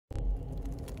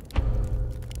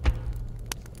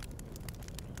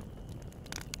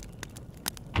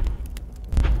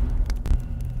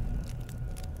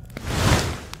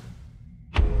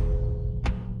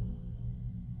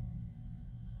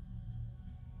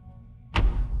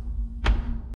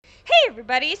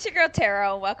everybody, it's your girl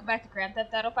Taro. Welcome back to Grand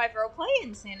Theft Auto 5 Roleplay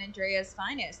in San Andreas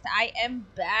Finest. I am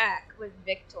back with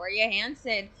Victoria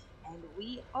Hansen, and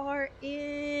we are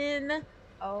in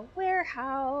a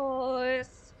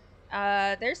warehouse.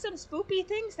 There's some spoopy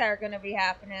things that are going to be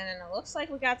happening, and it looks like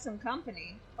we got some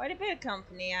company. Quite a bit of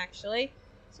company, actually.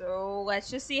 So let's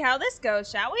just see how this goes,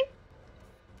 shall we?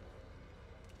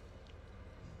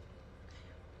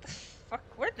 Fuck,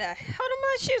 where the hell did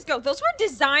my shoes go? Those were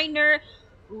designer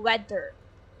leather.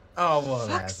 Oh,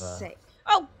 whatever. Fuck's sake.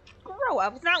 Oh, grow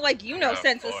up. It's not like you know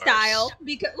sense of style.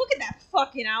 Because look at that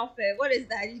fucking outfit. What is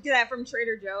that? You get that from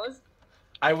Trader Joe's?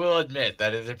 I will admit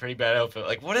that is a pretty bad outfit.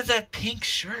 Like, what is that pink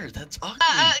shirt? That's ugly.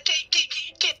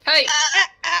 Hey!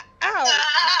 Ow!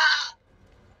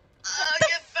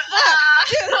 Get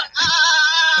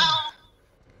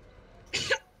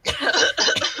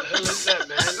What is that,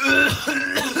 man?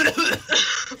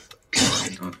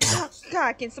 Oh,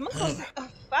 God, can someone close that? Oh,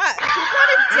 fuck. Who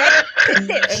got a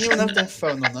dead bitch? Anyone have their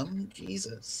phone on them?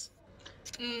 Jesus.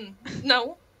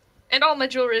 No. And all my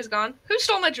jewelry is gone. Who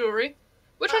stole my jewelry?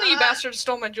 Which one of you bastards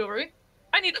stole my jewelry?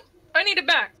 I need it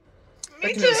back.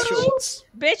 Me too. Shorts.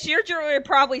 Bitch, your jewelry are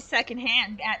probably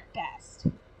secondhand at best.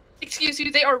 Excuse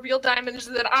you, they are real diamonds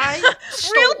that I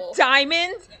stole. Real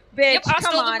diamonents? Bitch, Yep, I come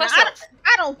stole them on. myself.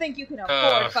 I don't think you can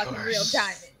afford fucking course. real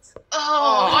diamonds.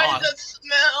 Oh, why did that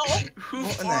smell? Who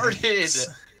What in the farted?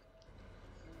 heck?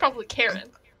 Probably Karen.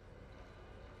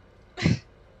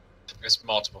 There's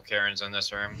multiple Karens in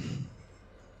this room.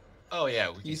 Oh yeah,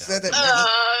 we You can said it.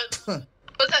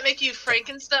 Does that make you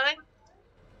Frankenstein?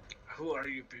 Who are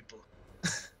you people?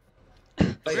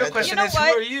 The real question know is, what?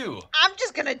 who are you? I'm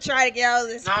just gonna try to get out of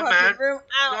this No, fucking man. room.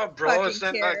 I No, don't bro, fucking it's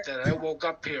not care. like that. I woke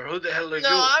up here. Who the hell are No,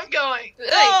 you? I'm going. Hey.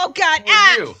 Oh, God. Who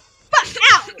are you? Fuck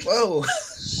out. Whoa.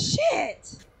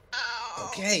 Shit. Ow.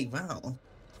 Okay, wow.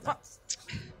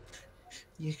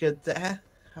 You could have...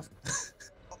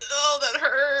 Oh, that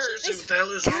hurts. What the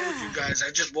hell is wrong with you guys? I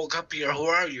just woke up here. Who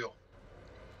are you?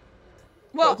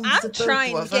 Well, Welcome to I'm the boat,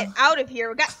 trying to lover. get out of here.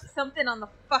 We got something on the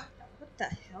fuck. What the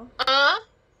hell?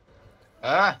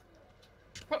 Ah,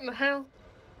 What in the hell?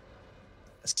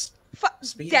 Fuck.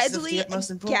 Speed is of Deadly the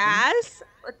utmost importance. gas?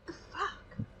 What the fuck?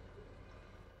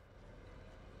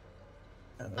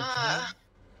 Okay.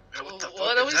 Hey, what the fuck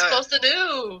What are is we that? supposed to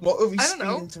do? What are we I don't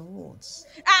know. speeding towards?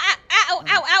 Ow, ow,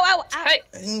 ow, ow. Hey,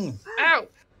 Mm, ow.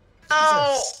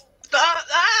 Oh. Jesus.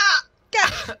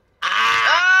 God,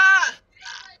 Ah!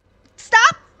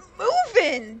 stop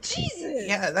moving. Jesus.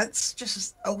 Yeah, that's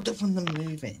just older than the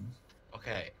moving.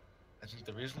 okay. I think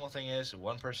the reasonable thing is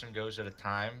one person goes at a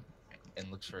time and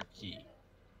looks for a key.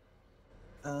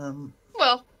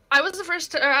 Well, I was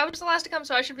the last to come,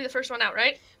 so I should be the first one out,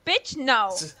 right? Bitch,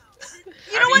 no.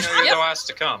 You know How what? do you know Yep. you're the last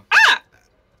to come? Ah!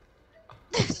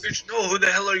 Bitch, no, who the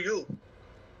hell are you?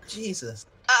 Jesus.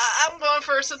 I'm going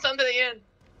first since I'm to the end.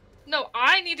 No,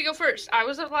 I need to go first. I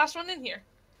was the last one in here.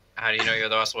 How do you know you're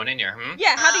the last one in here,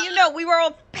 Yeah, how do you know? We were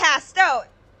all passed out.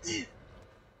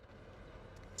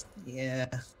 Yeah.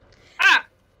 Ah!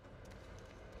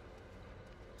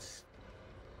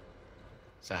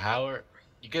 So how are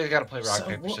you guys? Got to play rock So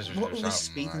paper what, scissors what or are we something.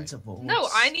 speeding Right? towards? No,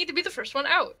 I need to be the first one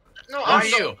out. No, Why are I'm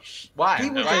you? Why? We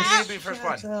were Why do you just need to be the first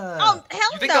one? shut up. Oh, hell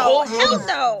You think no. the whole Hell world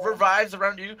no. revives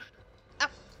around you?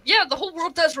 Yeah, the whole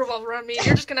world does revolve around me, and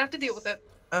you're just gonna have to deal with it.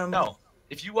 No.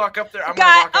 If you walk up there, I'm God,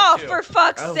 gonna walk oh, up too. for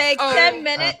fuck's Oh. sake, Oh. 10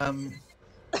 minutes. Go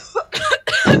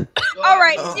All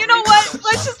right, Oh. you know what?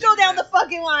 Let's just go down the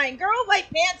fucking line. Girl, my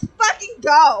pants fucking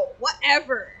go.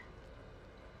 Whatever.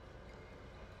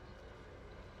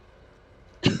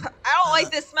 I don't like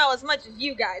this smell as much as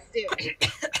you guys do.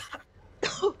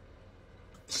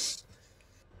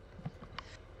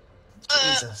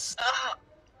 Jesus.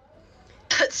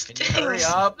 That Can you hurry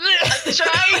up? I'm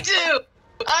trying to.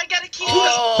 I gotta keep.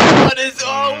 Oh, what is?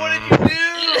 Oh, what did you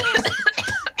do?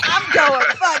 I'm going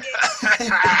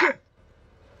fucking.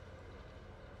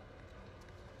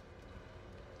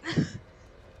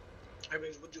 I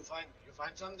mean, what'd you find? You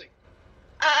find something?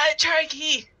 Try a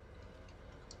key.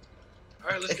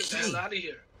 Alright, let's A get the key. hell out of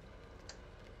here.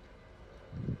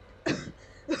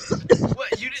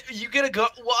 What? You gonna go?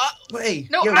 What?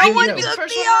 Wait. No, yo, I yo, want yo. to be the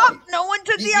first one Off. out. No one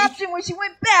took the You- option when she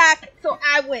went back, so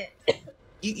I went.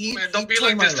 You, Man, don't be try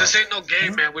like my this. This lock. ain't no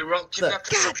game, Huh? man. We wrote Look. up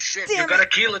to some shit. damn You got a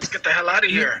key. Let's get the hell out of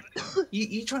here.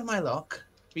 You try my lock.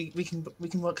 We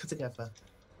can work together.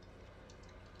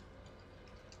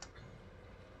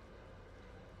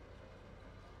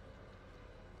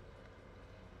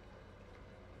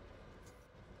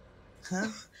 Huh?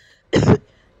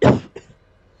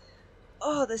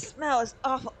 Oh, the smell is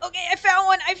awful. Okay, I found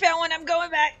one. I'm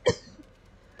going back.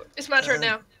 It's my turn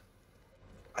now.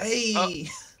 Hey.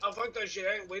 Oh, fuck that shit.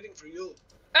 I ain't waiting for you.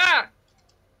 Ah!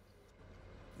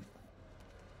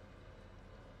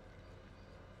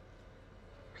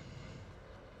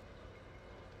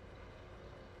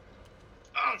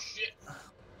 Oh, shit.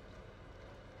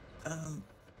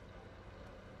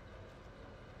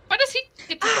 Why does he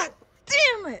get to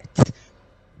Damn it!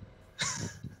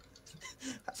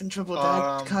 Having trouble there.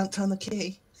 Um, Can't turn the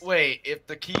key. Wait, if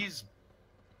the key's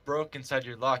broke inside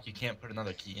your lock, you can't put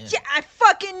another key in. Yeah, I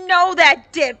fucking know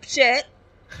that, dipshit.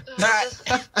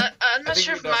 I'm not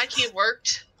sure if my key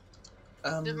worked.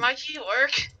 Did my key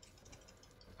work?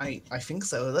 I think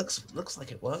so. It looks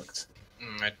like it worked.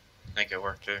 I think it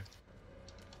worked too.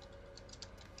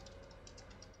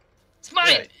 It's mine!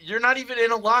 Yeah, you're not even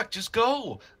in a lock. Just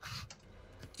go.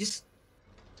 Just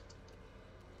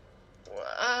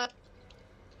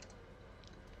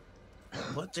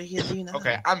what do you do now?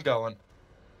 Okay, I'm going.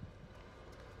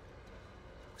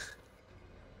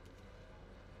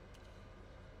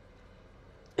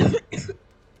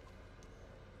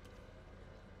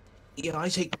 Yeah, I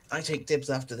take dibs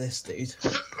after this, dude.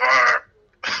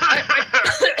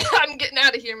 I'm getting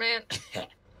out of here, man.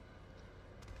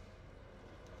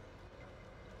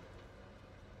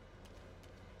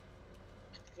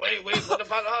 Wait, what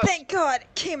about us? Thank God it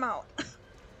came out.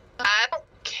 I don't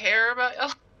care about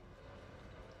y'all.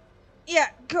 Yeah,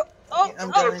 go. Oh, Yeah, I'm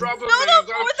oh, going. no, Problem, no, you got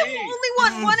we're a the key. only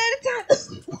one. One at a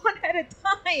time. One at a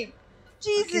time.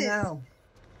 Jesus. Okay, now.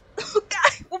 Oh,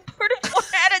 God, we'll put it one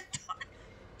at a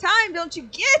time, don't you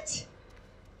get?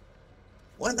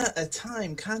 One at a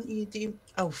time, can't you do?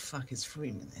 Oh fuck! It's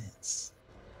 3 minutes.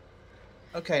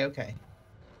 Okay.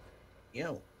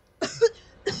 Yo.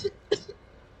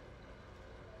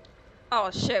 Oh,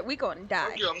 shit, we gonna die.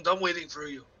 Fuck you, I'm done waiting for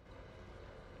you.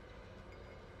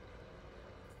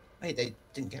 Wait, they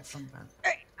didn't get from back.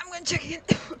 Alright, I'm gonna check in.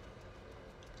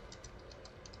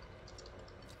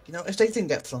 You know, if they didn't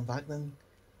get flung back, then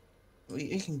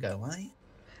we can go, right?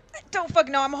 I don't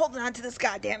fucking know, I'm holding on to this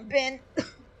goddamn bin.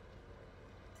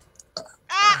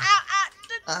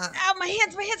 Ow, my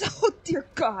hands, oh dear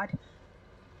God.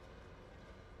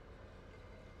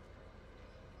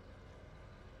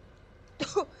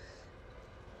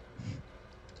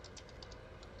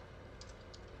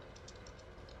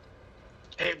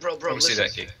 Hey, bro, Let me see listen.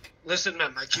 that key. Listen,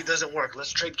 man, my key doesn't work.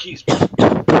 Let's trade keys.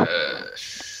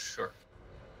 Sure.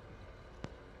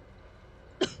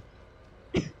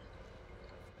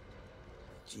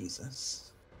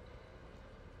 Jesus.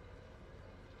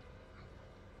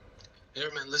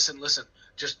 Here, man, listen.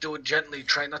 Just do it gently.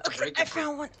 Try not to Okay, break I it.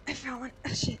 found one.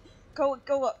 Oh, shit. Go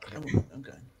up. I'm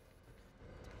going.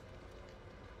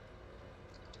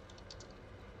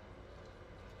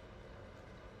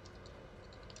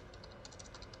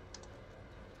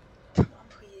 Come on,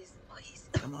 please.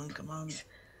 Come on. Come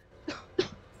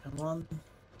on.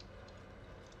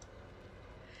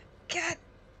 God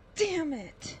damn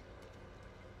it.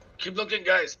 Keep looking,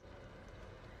 guys.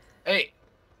 Hey,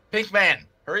 Pink Man,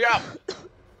 hurry up.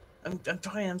 I'm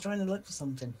trying to look for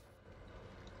something.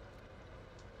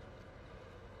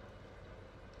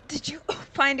 Did you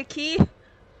find a key?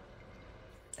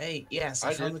 Hey, yes, I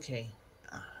I found did. the key.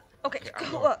 Okay, Okay, I'm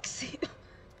go going. look. See.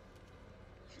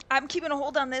 I'm keeping a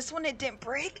hold on this one. It didn't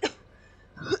break.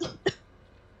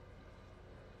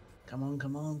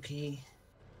 Come on, key.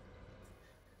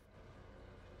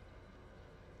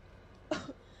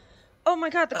 Oh my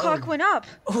God, the clock Oh. went up.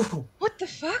 Oh, What the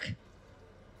fuck?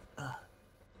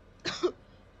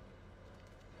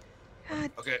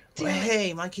 God Okay. damn it.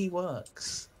 hey, my key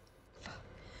works.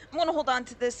 I'm gonna hold on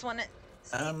to this one.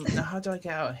 Now how do I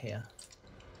get out of here?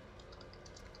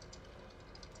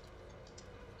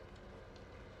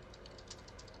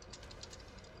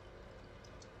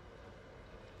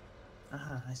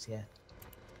 Aha, I see it.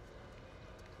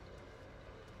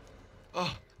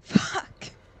 Oh, Fuck.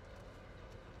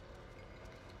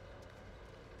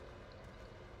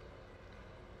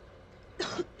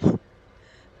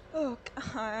 Oh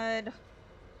God.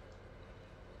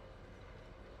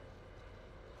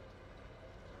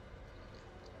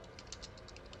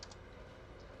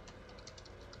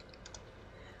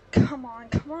 Come on.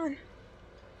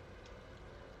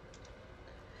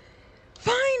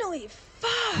 Finally,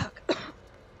 fuck.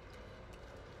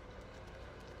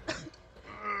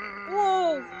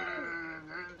 Whoa.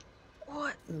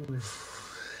 What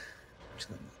Oof. Just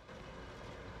gonna-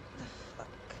 the fuck?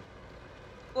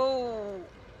 Whoa.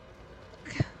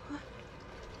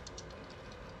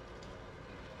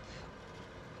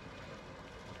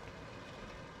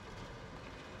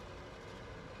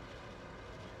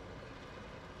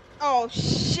 Oh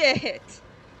shit!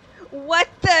 What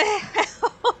the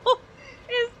hell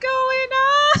is going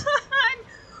on?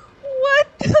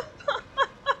 What the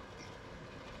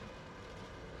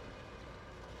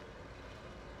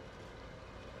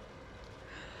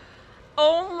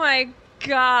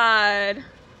god.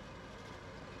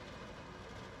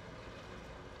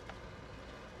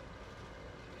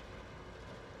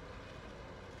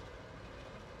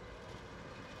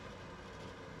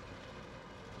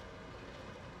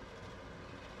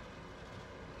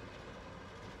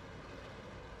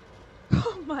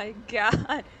 Oh my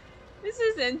god. This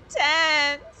is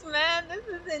intense, man. This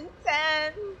is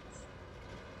intense.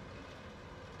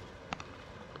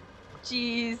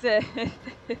 Jesus.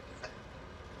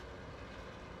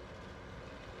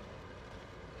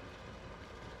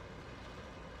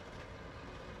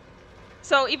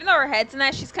 So even though her head's in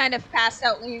that, she's kind of passed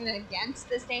out leaning against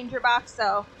this danger box,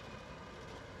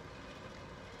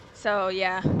 so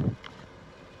yeah.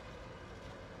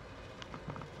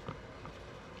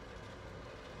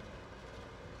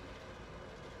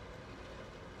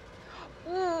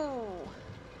 Ooh.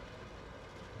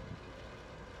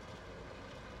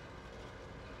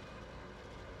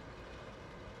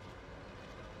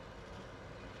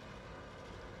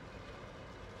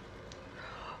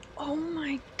 Oh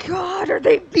my god, are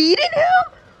they beating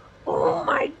him? Oh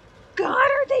my god,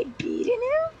 are they beating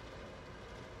him?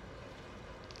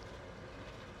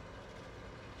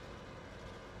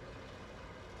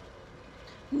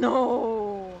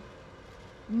 No.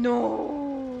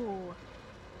 No.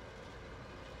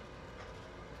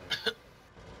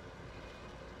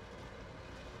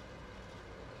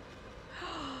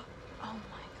 Oh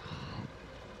my god.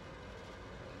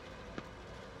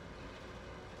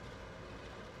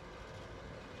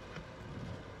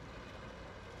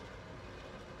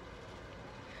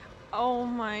 Oh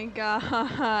my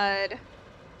god.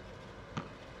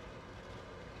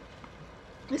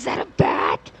 Is that a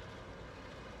bat?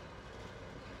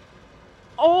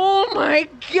 Oh my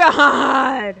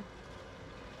god!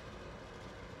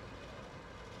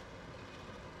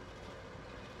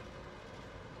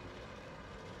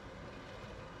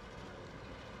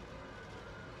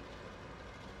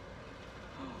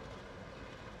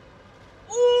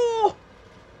 Oh!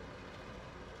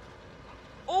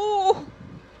 Oh!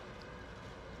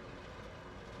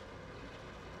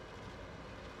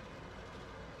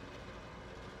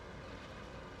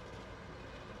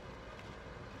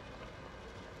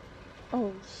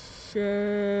 Oh shit.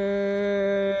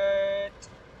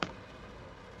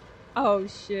 Oh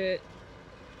shit.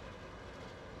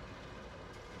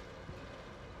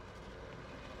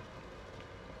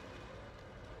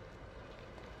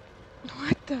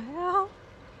 What the hell?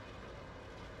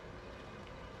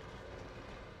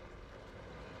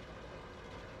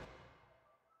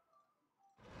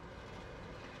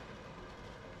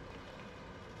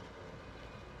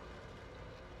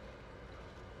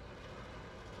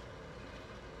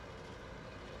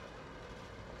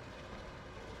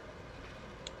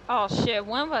 Oh shit,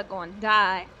 when am I gonna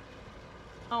die?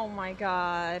 Oh my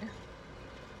god.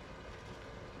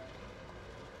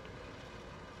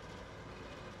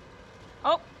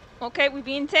 Oh, okay, we're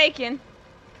being taken.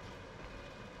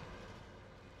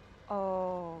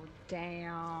 Oh,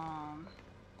 damn.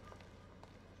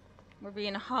 We're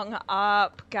being hung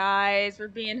up, guys. We're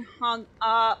being hung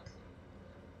up.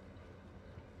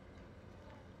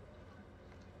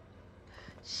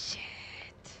 Shit.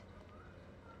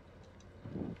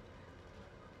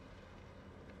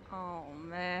 Oh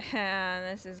man,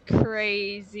 this is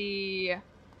crazy.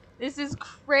 This is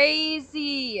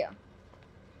crazy.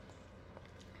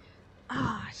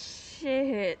 Ah,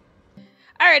 shit.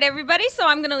 Alright, everybody, so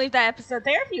I'm gonna leave that episode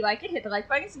there. If you like it, hit the like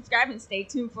button, subscribe, and stay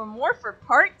tuned for more for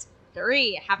part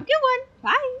 3. Have a good one.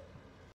 Bye.